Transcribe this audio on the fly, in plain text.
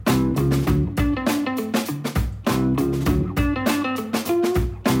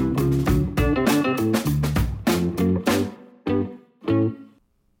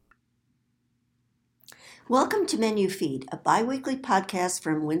Welcome to Menu Feed, a bi-weekly podcast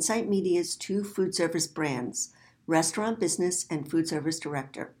from Winsight Media's two food service brands, Restaurant Business and Food Service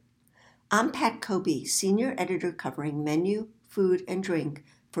Director. I'm Pat Kobe, Senior Editor covering menu, food, and drink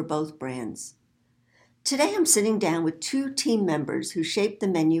for both brands. Today I'm sitting down with two team members who shaped the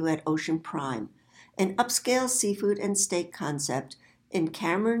menu at Ocean Prime, an upscale seafood and steak concept in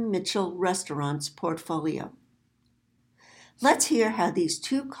Cameron Mitchell Restaurants' portfolio. Let's hear how these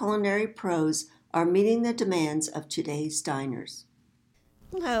two culinary pros are meeting the demands of today's diners.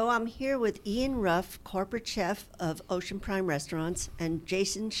 Hello, I'm here with Ian Ruff, corporate chef of Ocean Prime Restaurants, and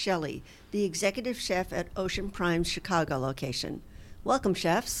Jason Shelley, the executive chef at Ocean Prime's Chicago location. Welcome,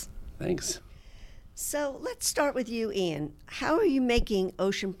 chefs. Thanks. So let's start with you, Ian. How are you making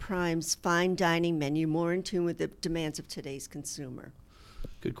Ocean Prime's fine dining menu more in tune with the demands of today's consumer?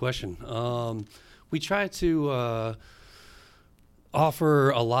 Good question. We try to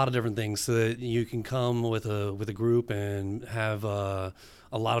offer a lot of different things so that you can come with a group and have a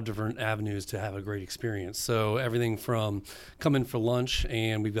lot of different avenues to have a great experience. So everything from come in for lunch,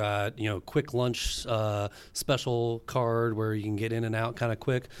 and we've got quick lunch special card where you can get in and out kind of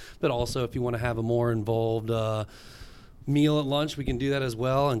quick. But also if you want to have a more involved meal at lunch, we can do that as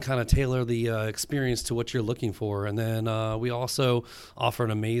well and kind of tailor the experience to what you're looking for. And then we also offer an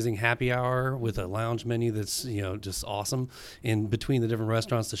amazing happy hour with a lounge menu that's just awesome. In between the different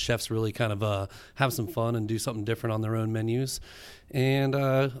restaurants, the chefs really kind of have some fun and do something different on their own menus, and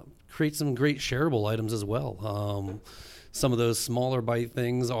create some great shareable items as well. Some of those smaller bite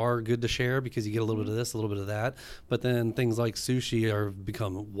things are good to share because you get a little bit of this, a little bit of that. But then things like sushi are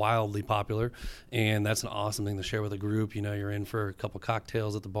become wildly popular, and that's an awesome thing to share with a group. You're in for a couple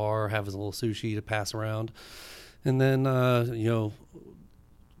cocktails at the bar, have a little sushi to pass around. And then,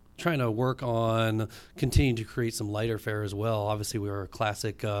 trying to work on continuing to create some lighter fare as well. Obviously, we are a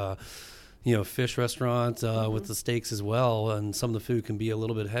classic fish restaurant with the steaks as well, and some of the food can be a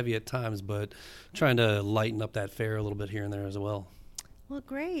little bit heavy at times, but trying to lighten up that fare a little bit here and there as well. Well,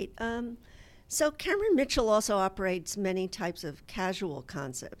 great. So Cameron Mitchell also operates many types of casual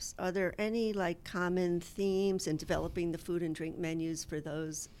concepts. Are there any common themes in developing the food and drink menus for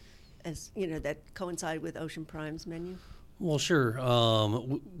those that coincide with Ocean Prime's menu? Well, sure.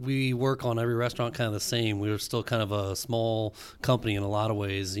 We work on every restaurant kind of the same. We're still kind of a small company in a lot of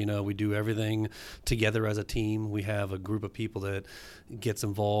ways. We do everything together as a team. We have a group of people that gets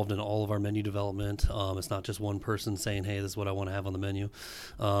involved in all of our menu development. It's not just one person saying, hey, this is what I want to have on the menu.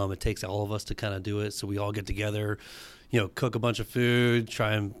 It takes all of us to kind of do it. So we all get together, cook a bunch of food,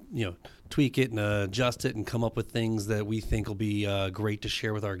 try and, tweak it and adjust it and come up with things that we think will be great to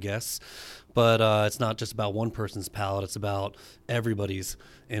share with our guests. But it's not just about one person's palate. It's about everybody's,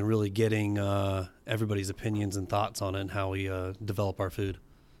 and really getting everybody's opinions and thoughts on it and how we develop our food.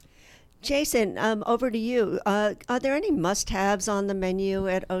 Jason, over to you. Are there any must-haves on the menu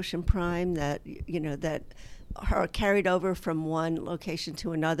at Ocean Prime that that are carried over from one location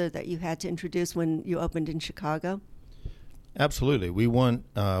to another that you had to introduce when you opened in Chicago? Absolutely. We want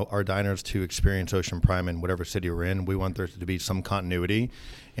our diners to experience Ocean Prime in whatever city we're in. We want there to be some continuity.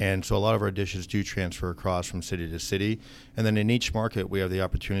 And so a lot of our dishes do transfer across from city to city. And then in each market, we have the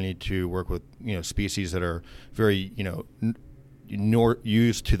opportunity to work with, species that are very,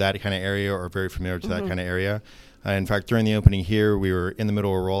 used to that kind of area or very familiar to that kind of area. In fact, during the opening here, we were in the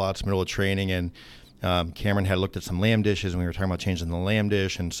middle of rollouts, middle of training, and Cameron had looked at some lamb dishes, and we were talking about changing the lamb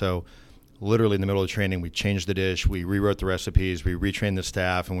dish. And so literally in the middle of training, we changed the dish, we rewrote the recipes, we retrained the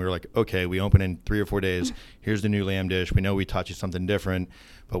staff, and we were like, okay, we open in 3 or 4 days. Here's the new lamb dish. We know we taught you something different,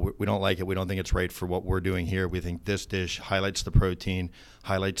 but we don't like it. We don't think it's right for what we're doing here. We think this dish highlights the protein,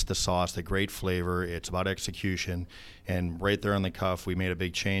 highlights the sauce, the great flavor. It's about execution. And right there on the cuff, we made a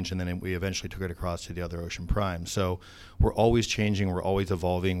big change, and then we eventually took it across to the other Ocean Prime. So we're always changing. We're always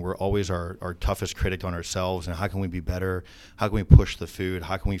evolving. We're always our toughest critic on ourselves. And how can we be better? How can we push the food?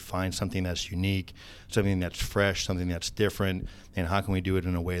 How can we find something that's unique, something that's fresh, something that's different? And how can we do it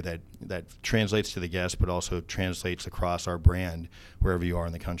in a way that translates to the guest, but also translates across our brand wherever you are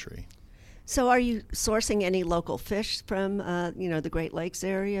in the country? So are you sourcing any local fish from, the Great Lakes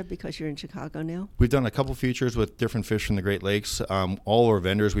area because you're in Chicago now? We've done a couple features with different fish from the Great Lakes. All our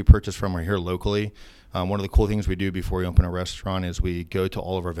vendors we purchase from are here locally. One of the cool things we do before we open a restaurant is we go to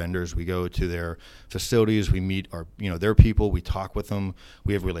all of our vendors. We go to their facilities. We meet their people. We talk with them.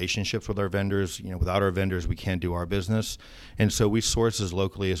 We have relationships with our vendors. Without our vendors, we can't do our business. And so we source as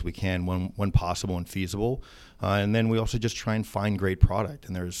locally as we can when possible and feasible. And then we also just try and find great product.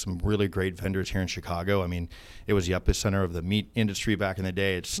 And there's some really great vendors here in Chicago. I mean, it was the epicenter of the meat industry back in the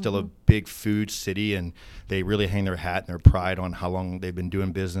day. It's still a big food city, and they really hang their hat and their pride on how long they've been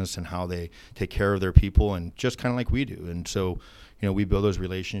doing business and how they take care of their people, and just kind of like we do. And so, we build those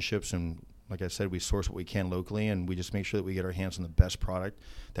relationships, and like I said, we source what we can locally, and we just make sure that we get our hands on the best product.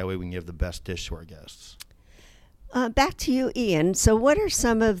 That way we can give the best dish to our guests. Back to you, Ian. So what are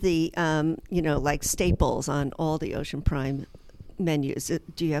some of the, like staples on all the Ocean Prime menus?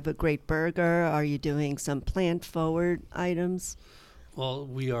 Do you have a great burger? Are you doing some plant-forward items? Well,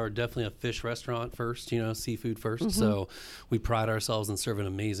 we are definitely a fish restaurant first, seafood first. So we pride ourselves in serving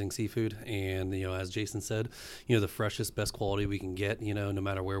amazing seafood. And, as Jason said, the freshest, best quality we can get, no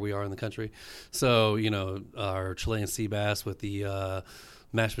matter where we are in the country. So, our Chilean sea bass with the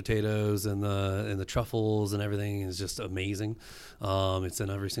mashed potatoes and the truffles and everything is just amazing. It's in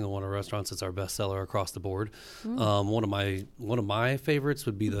every single one of our restaurants. It's our best seller across the board. One of my favorites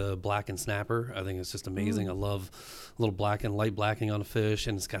would be the blackened snapper. I think it's just amazing. I love a little light blackening on a fish,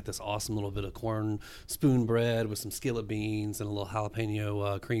 and it's got this awesome little bit of corn spoon bread with some skillet beans and a little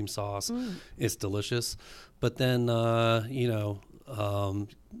jalapeno cream sauce. It's delicious. But then,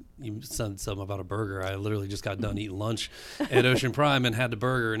 you said something about a burger. I literally just got done eating lunch at Ocean Prime and had the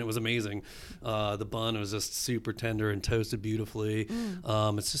burger, and it was amazing. The bun was just super tender and toasted beautifully.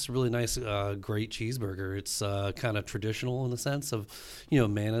 It's just a really nice, great cheeseburger. It's kind of traditional in the sense of,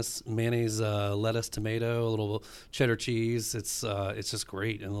 mayonnaise, lettuce, tomato, a little cheddar cheese. It's just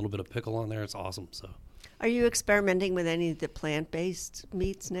great, and a little bit of pickle on there. It's awesome. So. Are you experimenting with any of the plant-based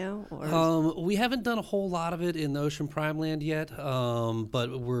meats now? Or? We haven't done a whole lot of it in the Ocean Prime land yet,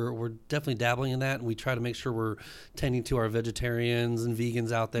 but we're definitely dabbling in that, and we try to make sure we're tending to our vegetarians and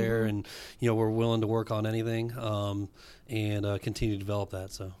vegans out there, and we're willing to work on anything and continue to develop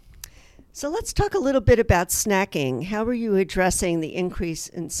that. So let's talk a little bit about snacking. How are you addressing the increase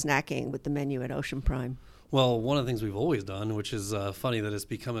in snacking with the menu at Ocean Prime? Well, one of the things we've always done, which is funny that it's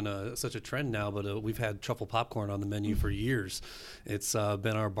becoming such a trend now, but we've had truffle popcorn on the menu for years. It's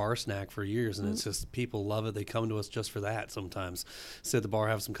been our bar snack for years, and it's just people love it. They come to us just for that sometimes. Sit at the bar,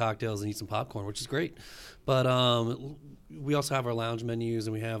 have some cocktails, and eat some popcorn, which is great. But we also have our lounge menus,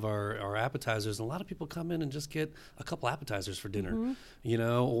 and we have our appetizers, and a lot of people come in and just get a couple appetizers for dinner,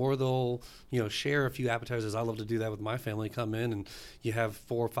 or they'll, share a few appetizers. I love to do that with my family. Come in and you have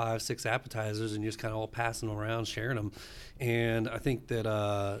 4, 5, 6 appetizers, and you just kind of all passing them around, sharing them. And I think that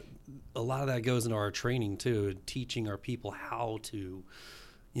a lot of that goes into our training too, teaching our people how to,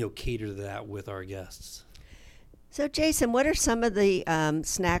 cater to that with our guests. So, Jason, what are some of the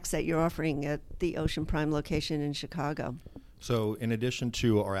snacks that you're offering at the Ocean Prime location in Chicago? So in addition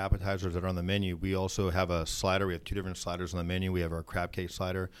to our appetizers that are on the menu, we also have a slider. We have 2 different sliders on the menu. We have our crab cake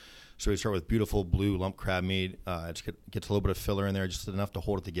slider. So we start with beautiful blue lump crab meat. It gets a little bit of filler in there, just enough to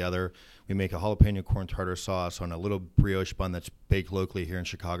hold it together. We make a jalapeno corn tartar sauce on a little brioche bun that's baked locally here in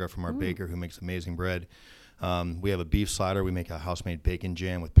Chicago from our baker who makes amazing bread. We have a beef slider. We make a house-made bacon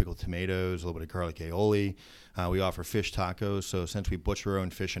jam with pickled tomatoes, a little bit of garlic aioli. We offer fish tacos. So since we butcher our own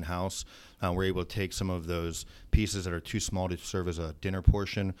fish in-house, we're able to take some of those pieces that are too small to serve as a dinner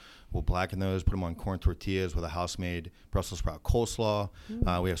portion. We'll blacken those, put them on corn tortillas with a house-made Brussels sprout coleslaw.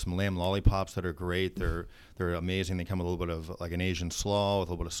 We have some lamb lollipops that are great. They're amazing. They come with a little bit of like an Asian slaw with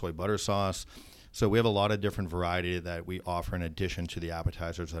a little bit of soy butter sauce. So we have a lot of different variety that we offer in addition to the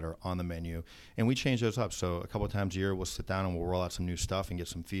appetizers that are on the menu. And we change those up. So a couple of times a year, we'll sit down and we'll roll out some new stuff and get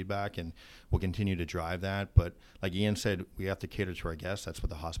some feedback, and we'll continue to drive that. But like Ian said, we have to cater to our guests. That's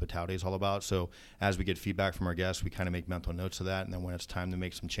what the hospitality is all about. So as we get feedback from our guests, we kind of make mental notes of that. And then when it's time to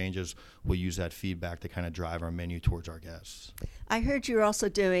make some changes, we'll use that feedback to kind of drive our menu towards our guests. I heard you're also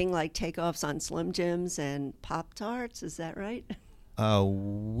doing like takeoffs on Slim Jims and Pop-Tarts. Is that right?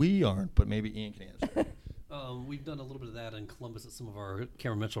 We aren't, but maybe Ian can answer. We've done a little bit of that in Columbus at some of our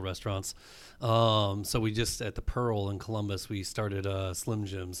Cameron Mitchell restaurants. So we just, at the Pearl in Columbus, we started Slim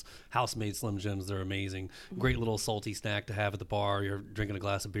Jims, house-made Slim Jims. They're amazing. Great little salty snack to have at the bar. You're drinking a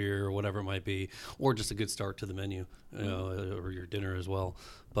glass of beer or whatever it might be, or just a good start to the menu, or your dinner as well.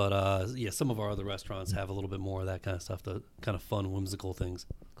 But some of our other restaurants have a little bit more of that kind of stuff, the kind of fun, whimsical things.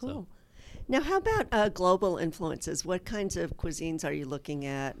 Cool. So. Now, how about global influences? What kinds of cuisines are you looking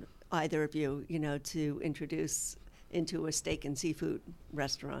at, either of you, to introduce into a steak and seafood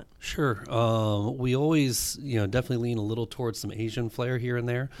restaurant? Sure. We always, definitely lean a little towards some Asian flair here and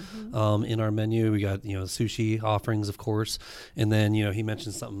there in our menu. We got, sushi offerings, of course. And then, he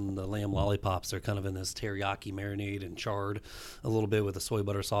mentioned something, the lamb lollipops. They're kind of in this teriyaki marinade and charred a little bit with the soy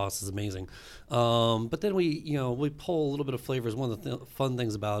butter sauce. Is amazing. But then we pull a little bit of flavors. One of the fun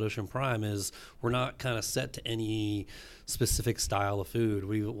things about Ocean Prime is we're not kind of set to any specific style of food.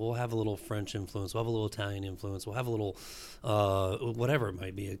 We'll have a little French influence. We'll have a little Italian influence. We'll have a little whatever it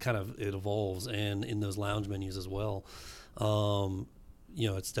might be. It evolves, and in those lounge menus as well.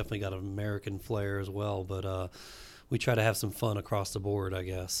 it's definitely got an American flair as well. But we try to have some fun across the board, I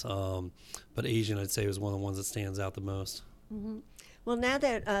guess. But Asian, I'd say, was one of the ones that stands out the most. Mm-hmm. Well, now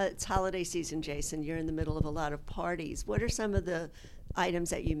that it's holiday season, Jason, you're in the middle of a lot of parties. What are some of the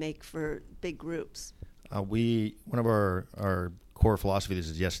items that you make for big groups? One of our core philosophies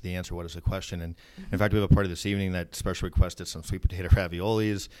is yes to the answer, what is the question? And in fact, we have a party this evening that special requested some sweet potato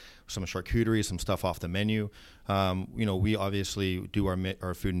raviolis, some charcuterie, some stuff off the menu. We obviously do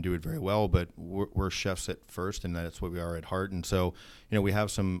our food and do it very well, but we're chefs at first, and that's what we are at heart. And so, we have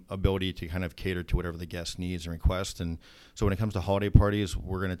some ability to kind of cater to whatever the guest needs and requests. And so when it comes to holiday parties,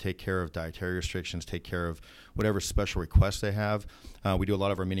 we're going to take care of dietary restrictions, take care of whatever special requests they have. We do a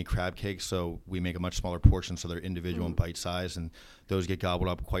lot of our mini crab cakes, so we make a much smaller portion so they're individual and bite-sized, and those get gobbled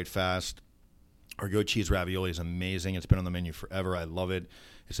up quite fast. Our goat cheese ravioli is amazing. It's been on the menu forever. I love it.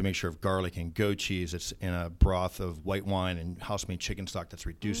 It's a mixture of garlic and goat cheese. It's in a broth of white wine and house-made chicken stock that's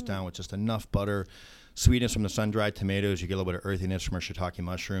reduced down with just enough butter. Sweetness from the sun-dried tomatoes. You get a little bit of earthiness from our shiitake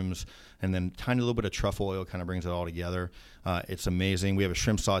mushrooms. And then tiny little bit of truffle oil kind of brings it all together. It's amazing. We have a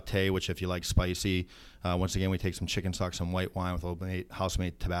shrimp saute, which if you like spicy, once again, we take some chicken stock, some white wine with a little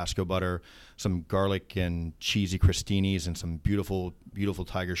house-made Tabasco butter, some garlic and cheesy crostinis, and some beautiful, beautiful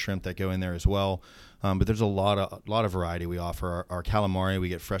tiger shrimp that go in there as well. But there's a lot of variety we offer. Our calamari, we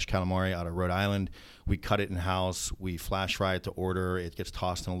get fresh calamari out of Rhode Island. We cut it in-house. We flash fry it to order. It gets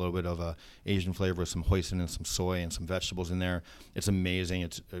tossed in a little bit of a Asian flavor with some hoisin and some soy and some vegetables in there. It's amazing.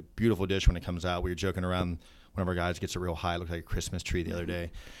 It's a beautiful dish when it comes out. We were joking around. One of our guys gets it real high. It looked like a Christmas tree the other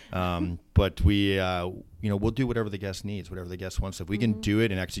day. But we, we'll do whatever the guest needs, whatever the guest wants. If we can do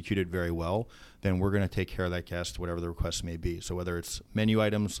it and execute it very well, then we're going to take care of that guest, whatever the request may be. So whether it's menu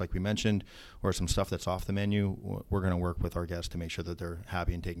items, like we mentioned, or some stuff that's off the menu, we're going to work with our guests to make sure that they're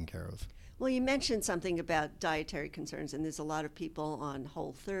happy and taken care of. Well, you mentioned something about dietary concerns, and there's a lot of people on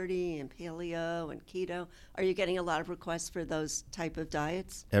Whole30 and paleo and keto. Are you getting a lot of requests for those type of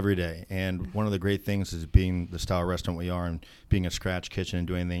diets? Every day. And one of the great things is being the style restaurant we are and being a scratch kitchen and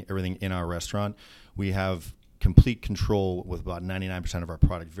doing everything in our restaurant, we have complete control with about 99% of our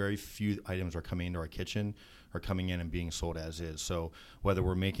product. Very few items are coming into our kitchen are coming in and being sold as is. So whether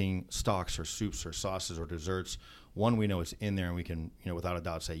we're making stocks or soups or sauces or desserts, one, we know it's in there and we can, without a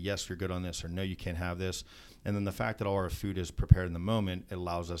doubt say, yes, you're good on this, or no, you can't have this. And then the fact that all our food is prepared in the moment, it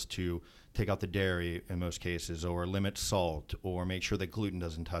allows us to take out the dairy in most cases, or limit salt, or make sure that gluten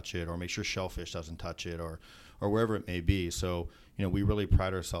doesn't touch it, or make sure shellfish doesn't touch it, or wherever it may be. So, we really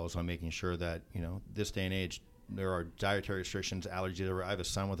pride ourselves on making sure that, this day and age, there are dietary restrictions, allergies. I have a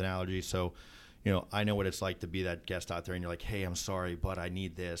son with an allergy, so I know what it's like to be that guest out there and you're like, hey, I'm sorry, but I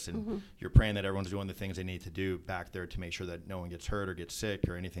need this. And you're praying that everyone's doing the things they need to do back there to make sure that no one gets hurt or gets sick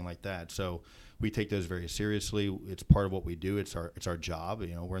or anything like that. So we take those very seriously. It's part of what we do. It's our job.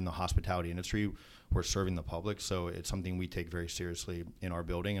 We're in the hospitality industry. We're serving the public. So it's something we take very seriously in our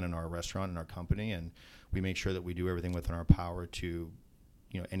building and in our restaurant and our company. And we make sure that we do everything within our power to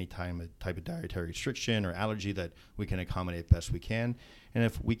any type of dietary restriction or allergy that we can accommodate best we can. And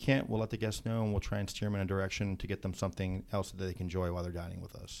if we can't, we'll let the guests know and we'll try and steer them in a direction to get them something else that they can enjoy while they're dining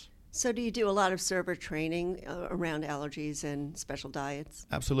with us. So do you do a lot of server training around allergies and special diets?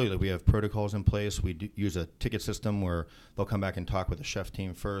 Absolutely. We have protocols in place. We use a ticket system where they'll come back and talk with the chef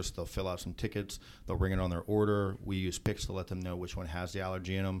team first. They'll fill out some tickets. They'll bring it on their order. We use pics to let them know which one has the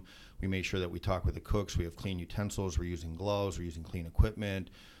allergy in them. We make sure that we talk with the cooks. We have clean utensils. We're using gloves. We're using clean equipment.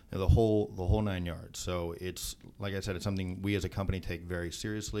 The whole 9 yards. So it's, like I said, it's something we as a company take very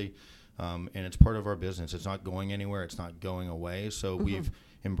seriously, and it's part of our business. It's not going anywhere. It's not going away. So we've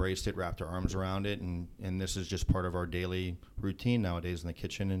embraced it, wrapped our arms around it, and this is just part of our daily routine nowadays in the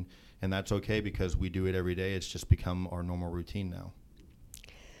kitchen, and that's okay because we do it every day. It's just become our normal routine now.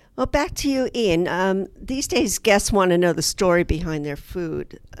 Well, back to you, Ian. These days, guests want to know the story behind their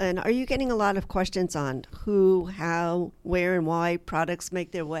food. And are you getting a lot of questions on who, how, where, and why products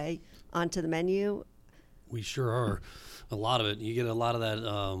make their way onto the menu? We sure are. A lot of it. You get a lot of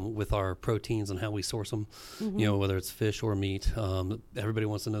that with our proteins and how we source them, whether it's fish or meat. Everybody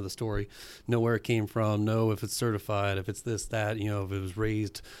wants to know the story, know where it came from, know if it's certified, if it's this, that, if it was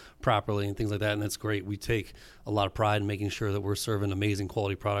raised properly and things like that. And that's great. We take a lot of pride in making sure that we're serving amazing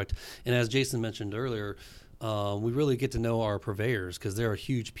quality product. And as Jason mentioned earlier, we really get to know our purveyors because they're a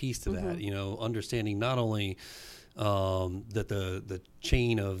huge piece to that, understanding not only that the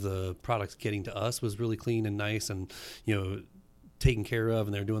chain of the products getting to us was really clean and nice and, taken care of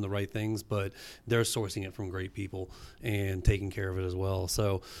and they're doing the right things, but they're sourcing it from great people and taking care of it as well.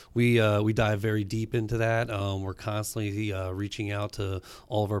 So we dive very deep into that. We're constantly reaching out to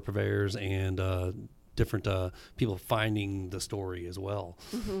all of our purveyors and different people finding the story as well.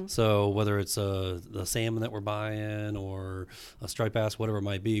 So whether it's the salmon that we're buying or a striped bass, whatever it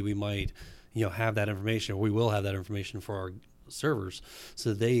might be, we might have that information, or we will have that information for our servers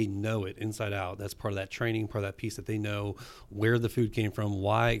so they know it inside out. That's part of that training, part of that piece, that they know where the food came from,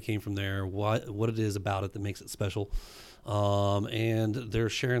 why it came from there, what it is about it that makes it special. And they're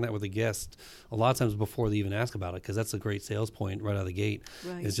sharing that with the guest a lot of times before they even ask about it, because that's a great sales point right out of the gate.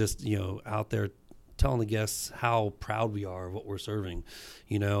 Right. It's just out there telling the guests how proud we are of what we're serving,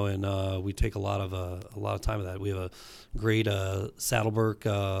 and we take a lot of time with that. We have a great Saddleburg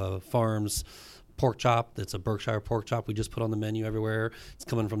Farms pork chop. That's a Berkshire pork chop we just put on the menu everywhere. It's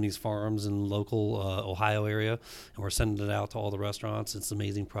coming from these farms in local Ohio area, and we're sending it out to all the restaurants. It's an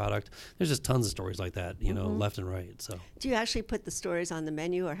amazing product. There's just tons of stories like that, left and right. So, do you actually put the stories on the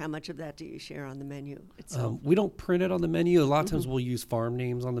menu, or how much of that do you share on the menu itself? We don't print it on the menu. A lot of times we'll use farm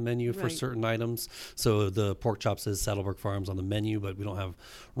names on the menu for certain items. So the pork chop says Saddleburg Farms on the menu, but we don't have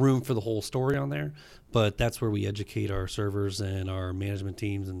room for the whole story on there. But that's where we educate our servers and our management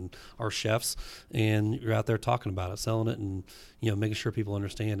teams and our chefs. And you're out there talking about it, selling it, and making sure people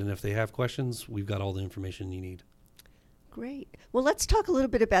understand. And if they have questions, we've got all the information you need. Great. Well, let's talk a little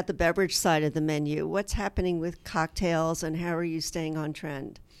bit about the beverage side of the menu. What's happening with cocktails, and how are you staying on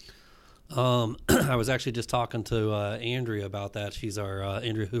trend? I was actually just talking to Andrea about that. She's our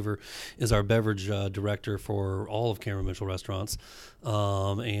Andrea Hoover is our beverage director for all of Cameron Mitchell restaurants,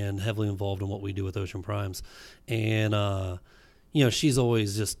 and heavily involved in what we do with Ocean Primes. And she's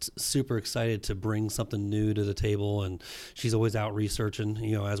always just super excited to bring something new to the table, and she's always out researching,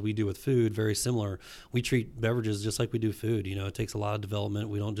 as we do with food. Very similar. We treat beverages just like we do food. It takes a lot of development.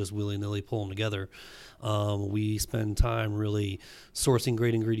 We don't just willy-nilly pull them together. We spend time really sourcing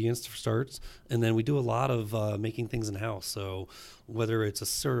great ingredients for starts, and then we do a lot of making things in-house. So whether it's a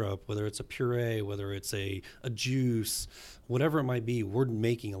syrup, whether it's a puree, whether it's a juice, whatever it might be, we're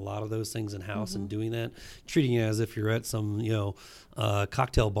making a lot of those things in-house and doing that, treating it as if you're at some,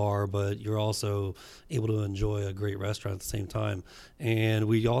 cocktail bar, but you're also able to enjoy a great restaurant at the same time. And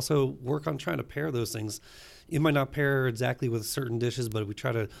we also work on trying to pair those things. It might not pair exactly with certain dishes, but we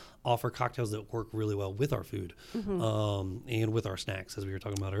try to offer cocktails that work really well with our food, and with our snacks, as we were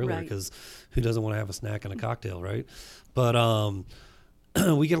talking about earlier, because who doesn't want to have a snack and a cocktail, right? But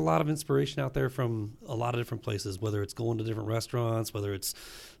we get a lot of inspiration out there from a lot of different places, whether it's going to different restaurants, whether it's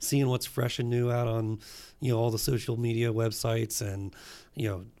seeing what's fresh and new out on, all the social media websites, and,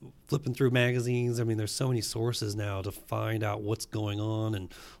 flipping through magazines. I mean, there's so many sources now to find out what's going on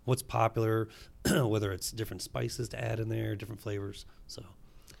and what's popular, whether it's different spices to add in there, different flavors. So,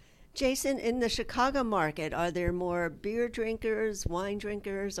 Jason, in the Chicago market, are there more beer drinkers, wine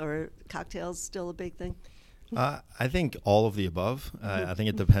drinkers, or cocktails still a big thing? I think all of the above. I think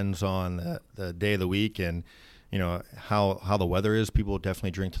it depends on the day of the week and how the weather is. People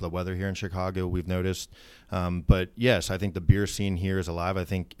definitely drink to the weather here in Chicago, we've noticed. But yes, I think the beer scene here is alive. I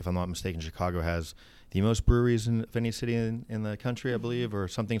think, if I'm not mistaken, Chicago has the most breweries of any city in the country, I believe, or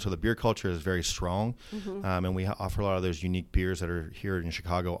something. So the beer culture is very strong, and we offer a lot of those unique beers that are here in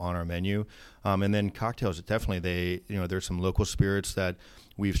Chicago on our menu. And then cocktails, definitely there's some local spirits that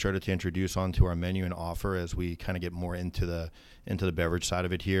we've started to introduce onto our menu and offer as we kind of get more into the beverage side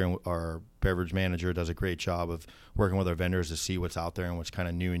of it here. And our beverage manager does a great job of working with our vendors to see what's out there and what's kind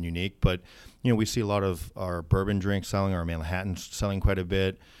of new and unique. But we see a lot of our bourbon drinks selling, our Manhattan selling quite a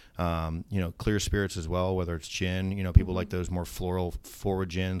bit. Clear spirits as well, whether it's gin. People like those more floral forward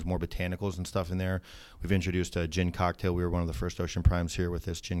gins, more botanicals and stuff in there. We've introduced a gin cocktail. We were one of the first Ocean Primes here with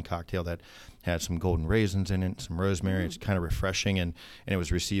this gin cocktail that had some golden raisins in it, some rosemary. It's kind of refreshing, and it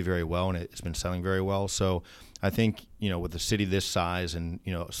was received very well, and it's been selling very well. So I think, with the city this size and,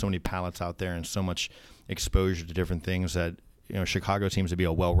 so many palettes out there and so much exposure to different things, that, Chicago seems to be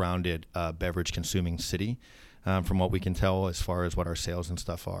a well-rounded beverage consuming city. From what we can tell as far as what our sales and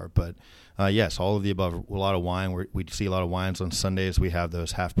stuff are. But yes, all of the above. A lot of wine. We see a lot of wines on Sundays. We have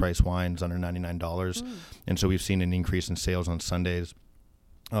those half-price wines under $99. And so we've seen an increase in sales on Sundays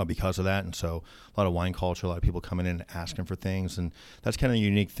because of that. And so a lot of wine culture, a lot of people coming in and asking for things. And that's kind of a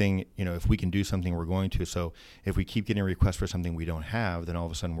unique thing. If we can do something, we're going to. So if we keep getting requests for something we don't have, then all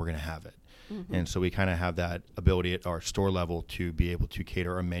of a sudden we're going to have it. And so we kind of have that ability at our store level to be able to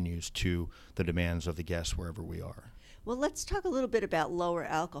cater our menus to the demands of the guests wherever we are. Well, let's talk a little bit about lower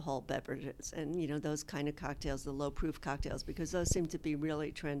alcohol beverages and, those kind of cocktails, the low-proof cocktails, because those seem to be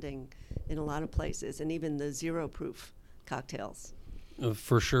really trending in a lot of places, and even the zero-proof cocktails.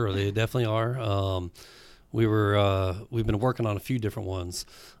 For sure, they definitely are. We've been working on a few different ones.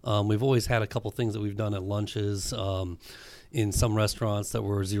 We've always had a couple things that we've done at lunches. in some restaurants that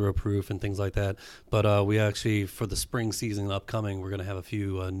were zero proof and things like that. But we actually, for the spring season upcoming, we're going to have a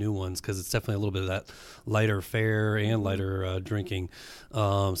few new ones because it's definitely a little bit of that lighter fare and lighter drinking.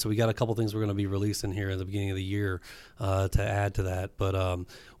 So we got a couple things we're going to be releasing here at the beginning of the year to add to that. But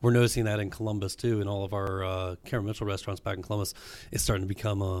we're noticing that in Columbus too, in all of our Cameron Mitchell restaurants back in Columbus, it's starting to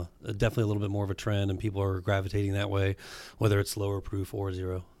become definitely a little bit more of a trend, and people are gravitating that way, whether it's lower proof or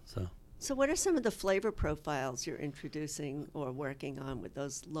zero. So what are some of the flavor profiles you're introducing or working on with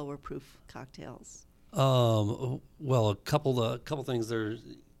those lower proof cocktails? Well, a couple things.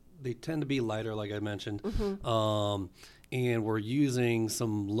 They tend to be lighter, like I mentioned, and we're using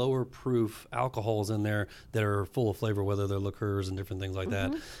some lower proof alcohols in there that are full of flavor, whether they're liqueurs and different things like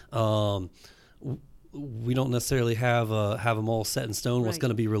that. We don't necessarily have them all set in stone what's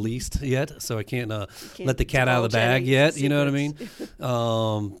going to be released yet, so I can't let the cat out of the bag yet. You know what I mean?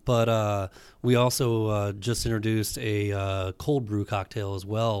 But we also just introduced a cold brew cocktail as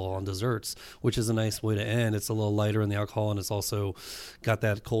well on desserts, which is a nice way to end. It's a little lighter in the alcohol, and it's also got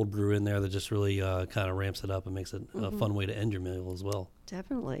that cold brew in there that just really kind of ramps it up and makes it a fun way to end your meal as well.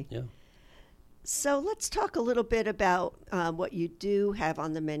 Definitely. Yeah. So let's talk a little bit about what you do have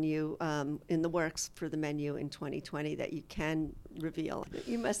on the menu, in the works for the menu in 2020 that you can reveal.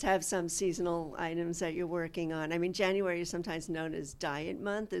 You must have some seasonal items that you're working on. I mean, January is sometimes known as Diet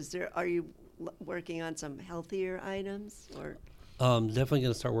Month. Are you working on some healthier items, or? Definitely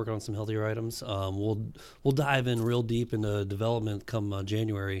going to start working on some healthier items. We'll dive in real deep into development come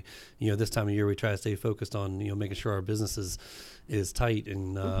January. This time of year we try to stay focused on making sure our business is tight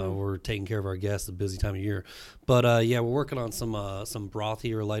and we're taking care of our guests. A busy time of year, but we're working on some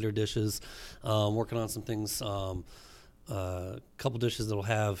brothier, lighter dishes. Working on some things. Couple dishes that'll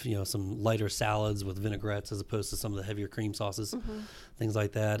have some lighter salads with vinaigrettes as opposed to some of the heavier cream sauces, things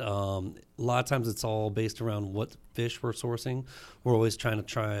like that. A lot of times it's all based around what fish we're sourcing. We're always trying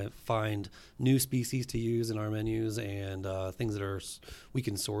to find new species to use in our menus and things that we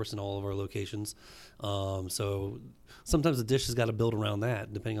can source in all of our locations. So sometimes the dish has got to build around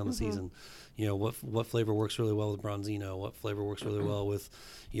that depending on the season. What flavor works really well with bronzino, what flavor works really well with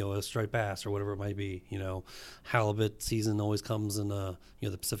a striped bass or whatever it might be. Halibut season always comes in the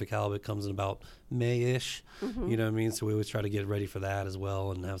Pacific halibut comes in about May-ish. You know what I mean? So we always try to get ready for that as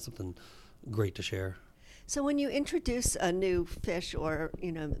well and have something great to share. So when you introduce a new fish or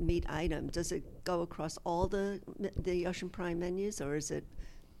meat item, does it go across all the Ocean Prime menus, or is it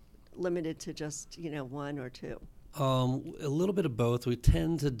limited to just one or two? A little bit of both. We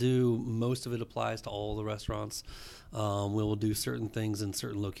tend to do, most of it applies to all the restaurants. We will do certain things in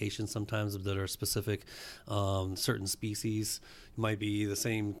certain locations sometimes that are specific. Certain species might be the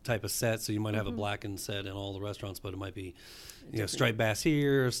same type of set, so you might have a blackened set in all the restaurants, but it might be striped bass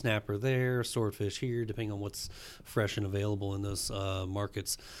here, snapper there, swordfish here, depending on what's fresh and available in those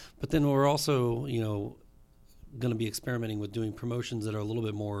markets. But then we're also, going to be experimenting with doing promotions that are a little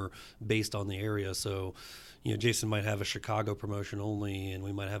bit more based on the area. So, Jason might have a Chicago promotion only, and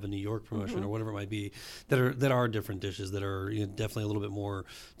we might have a New York promotion or whatever it might be that are different dishes that are definitely a little bit more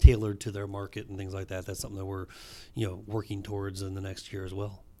tailored to their market and things like that. That's something that we're working towards in the next year as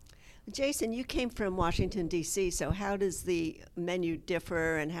well. Jason, you came from Washington, D.C., so how does the menu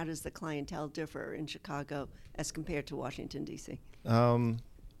differ and how does the clientele differ in Chicago as compared to Washington, D.C.?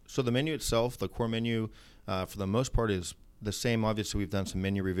 So the menu itself, the core menu, for the most part is the same. Obviously, we've done some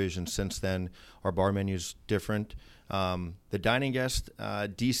menu revisions since then. Our bar menu's different. The dining guest,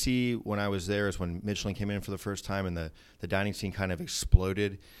 D.C., when I was there, is when Michelin came in for the first time, and the dining scene kind of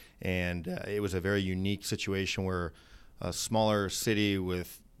exploded. And it was a very unique situation where a smaller city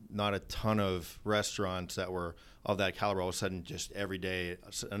with not a ton of restaurants that were of that caliber, all of a sudden, just every day,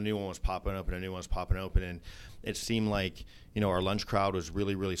 a new one was popping open, a new one was popping open. And it seemed like, our lunch crowd was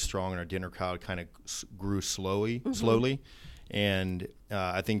really, really strong, and our dinner crowd kind of grew slowly. And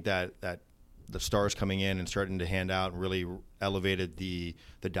I think that the stars coming in and starting to hand out really elevated the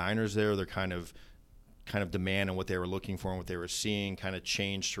diners there. Their kind of demand and what they were looking for and what they were seeing kind of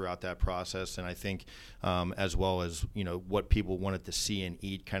changed throughout that process. And I think as well as, what people wanted to see and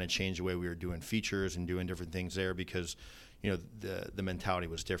eat kind of changed the way we were doing features and doing different things there because, the mentality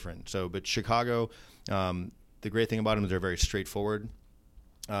was different. So, but Chicago, the great thing about them is they're very straightforward.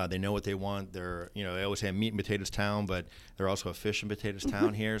 They know what they want. They're, I always say a meat and potatoes town, but they're also a fish and potatoes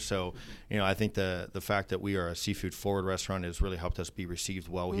town here. So, I think the fact that we are a seafood forward restaurant has really helped us be received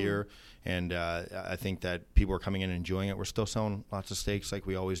well here. And I think that people are coming in and enjoying it. We're still selling lots of steaks like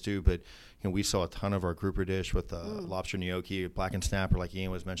we always do, but we sell a ton of our grouper dish with lobster gnocchi, blackened snapper, like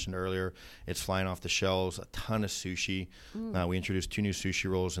Ian was mentioned earlier. It's flying off the shelves. A ton of sushi. We introduced 2 new sushi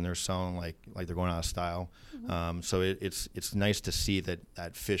rolls, and they're selling like they're going out of style. So it's nice to see that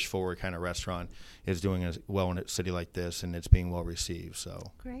fish forward kind of restaurant is doing as well in a city like this, and it's being well received. So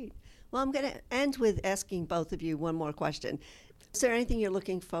great. Well, I'm going to end with asking both of you one more question. Is there anything you're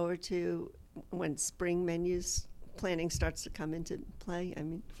looking forward to when spring menus planning starts to come into play? I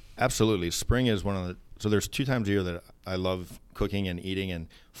mean, absolutely. Spring is one of the, so there's 2 times a year that I love cooking and eating, and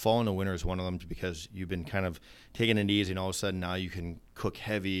fall and winter is one of them because you've been kind of taking it easy, and all of a sudden now you can cook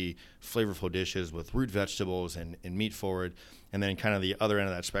heavy, flavorful dishes with root vegetables and meat forward. And then kind of the other end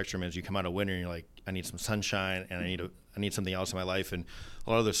of that spectrum is you come out of winter and you're like, I need some sunshine and I need something else in my life. And a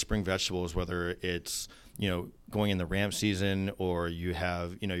lot of those spring vegetables, whether it's, going in the ramp season, or you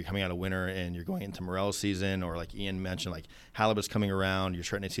have, you're coming out of winter and you're going into morel season, or like Ian mentioned, like halibut's coming around, you're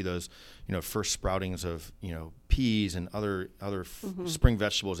starting to see those, first sproutings of, peas and other spring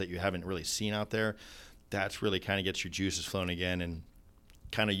vegetables that you haven't really seen out there. That's really kind of gets your juices flowing again, and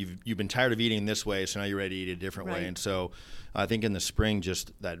kind of you've been tired of eating this way, so now you're ready to eat a different way. And so I think in the spring,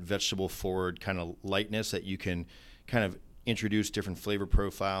 just that vegetable forward kind of lightness that you can kind of introduce different flavor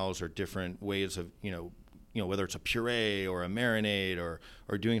profiles or different ways of, whether it's a puree or a marinade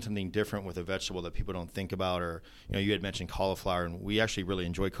or doing something different with a vegetable that people don't think about. Or, you had mentioned cauliflower, and we actually really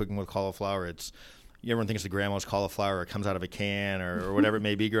enjoy cooking with cauliflower. Everyone thinks the grandma's cauliflower, it comes out of a can or whatever it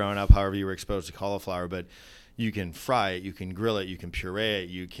may be growing up, however you were exposed to cauliflower. But you can fry it, you can grill it, you can puree it,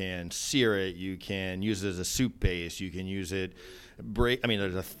 you can sear it, you can use it as a soup base, you can use it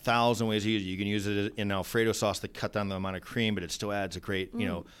there's 1,000 ways to use it. You can use it in Alfredo sauce to cut down the amount of cream, but it still adds a great,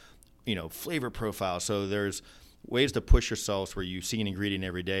 flavor profile. So there's ways to push yourselves where you see an ingredient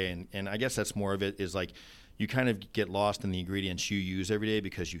every day. And I guess that's more of it is like you kind of get lost in the ingredients you use every day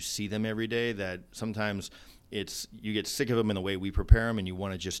because you see them every day, that sometimes you get sick of them in the way we prepare them and you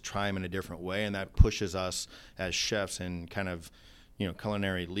want to just try them in a different way. And that pushes us as chefs and kind of,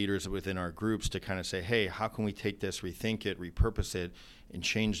 culinary leaders within our groups to kind of say, hey, how can we take this, rethink it, repurpose it, and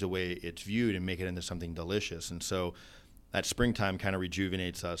change the way it's viewed and make it into something delicious? And so that springtime kind of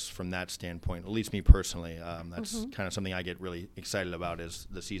rejuvenates us from that standpoint, at least me personally. That's kind of something I get really excited about as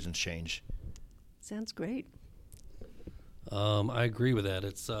the seasons change. Sounds great. I agree with that.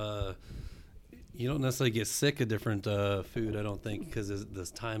 It's you don't necessarily get sick of different food, I don't think, because the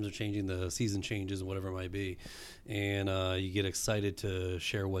times are changing, the season changes, and whatever it might be, and you get excited to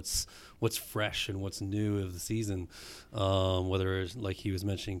share what's fresh and what's new of the season, whether it's like he was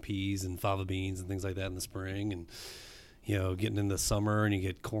mentioning peas and fava beans and things like that in the spring, and getting into summer and you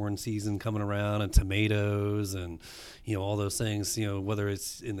get corn season coming around and tomatoes and, all those things, whether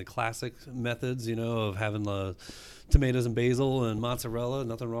it's in the classic methods, of having the tomatoes and basil and mozzarella,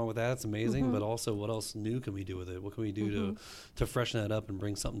 nothing wrong with that. It's amazing. But also what else new can we do with it? What can we do to freshen that up and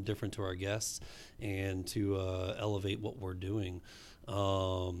bring something different to our guests and to elevate what we're doing?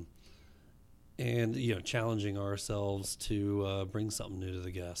 And, challenging ourselves to bring something new to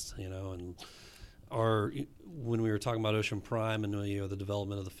the guests, and when we were talking about Ocean Prime and the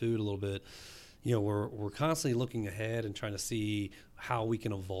development of the food a little bit, we're constantly looking ahead and trying to see how we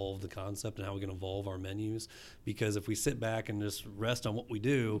can evolve the concept and how we can evolve our menus. Because if we sit back and just rest on what we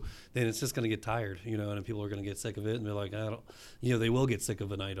do, then it's just going to get tired, and people are going to get sick of it, and they're like, they will get sick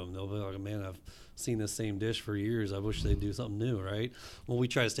of an item. They'll be like, man, I've seen this same dish for years. I wish they'd do something new, right? Well, we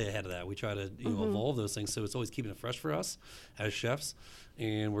try to stay ahead of that. We try to evolve those things, so it's always keeping it fresh for us as chefs.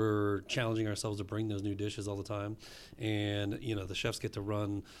 And we're challenging ourselves to bring those new dishes all the time. And, the chefs get to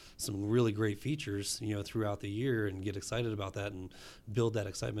run some really great features, throughout the year and get excited about that and build that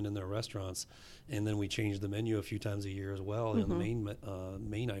excitement in their restaurants. And then we change the menu a few times a year as well, the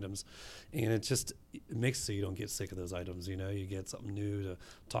main items. And it makes it so you don't get sick of those items, you get something new to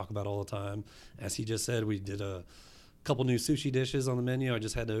talk about all the time. As he just said, we did a couple new sushi dishes on the menu. I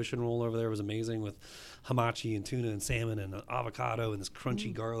just had the ocean roll over there. It was amazing with hamachi and tuna and salmon and avocado and this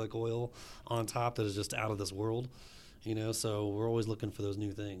crunchy garlic oil on top that is just out of this world. So we're always looking for those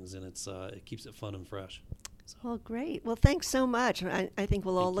new things, and it keeps it fun and fresh. So. Well, great. Well, thanks so much. I think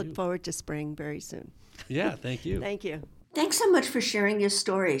we'll all look forward to spring very soon. Yeah, thank you. Thank you. Thanks so much for sharing your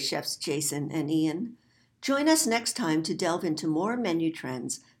story, Chefs Jason and Ian. Join us next time to delve into more menu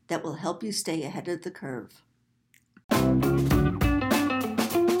trends that will help you stay ahead of the curve.